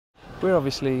We're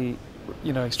obviously,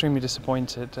 extremely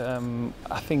disappointed.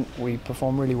 I think we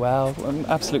performed really well.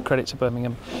 Absolute credit to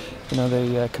Birmingham.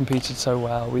 They competed so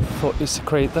well. We thought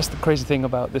that's the crazy thing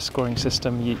about this scoring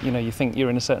system. You think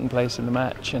you're in a certain place in the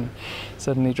match, and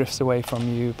suddenly drifts away from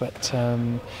you. But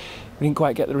we didn't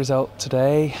quite get the result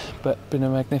today. But been a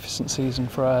magnificent season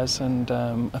for us, and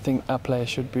I think our players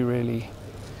should be really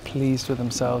pleased with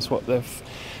themselves, what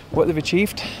they've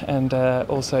achieved, and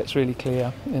also it's really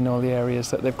clear in all the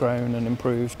areas that they've grown and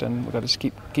improved, and we've got to just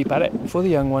keep at it. For the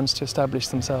young ones to establish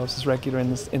themselves as regular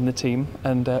in the team,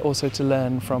 and also to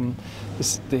learn from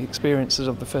the experiences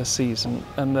of the first season,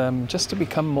 and just to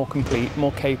become more complete,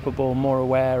 more capable, more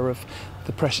aware of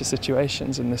the pressure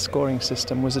situations in this scoring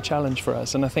system was a challenge for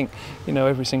us. And I think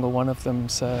every single one of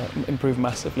them's improved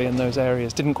massively in those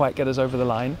areas. Didn't quite get us over the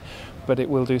line, but it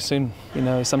will do soon.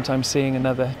 Sometimes seeing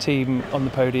another team on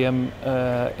the podium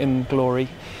in glory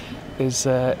is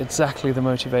exactly the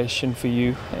motivation for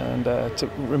you, and to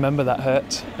remember that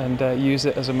hurt and use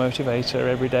it as a motivator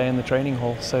every day in the training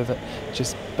hall, so that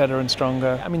just better and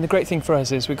stronger. I mean, the great thing for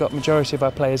us is we've got majority of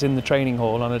our players in the training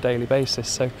hall on a daily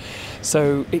basis,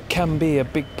 so it can be a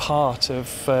big part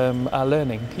of our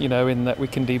learning, in that we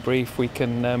can debrief, we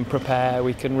can prepare,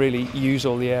 we can really use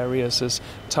all the areas as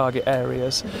target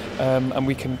areas, and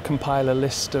we can compile a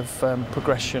list of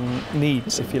progression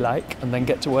needs, if you like, and then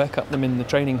get to work up them in the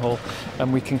training hall.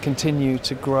 And we can continue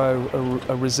to grow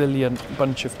a resilient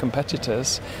bunch of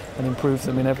competitors and improve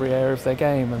them in every area of their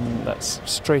game, and that's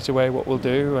straight away what we'll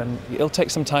do. And it'll take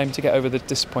some time to get over the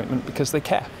disappointment, because they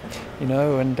care,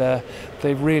 and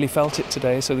they really felt it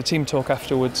today. So the team talk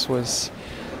afterwards was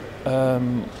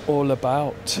all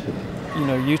about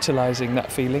utilising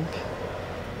that feeling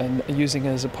and using it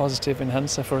as a positive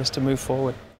enhancer for us to move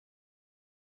forward.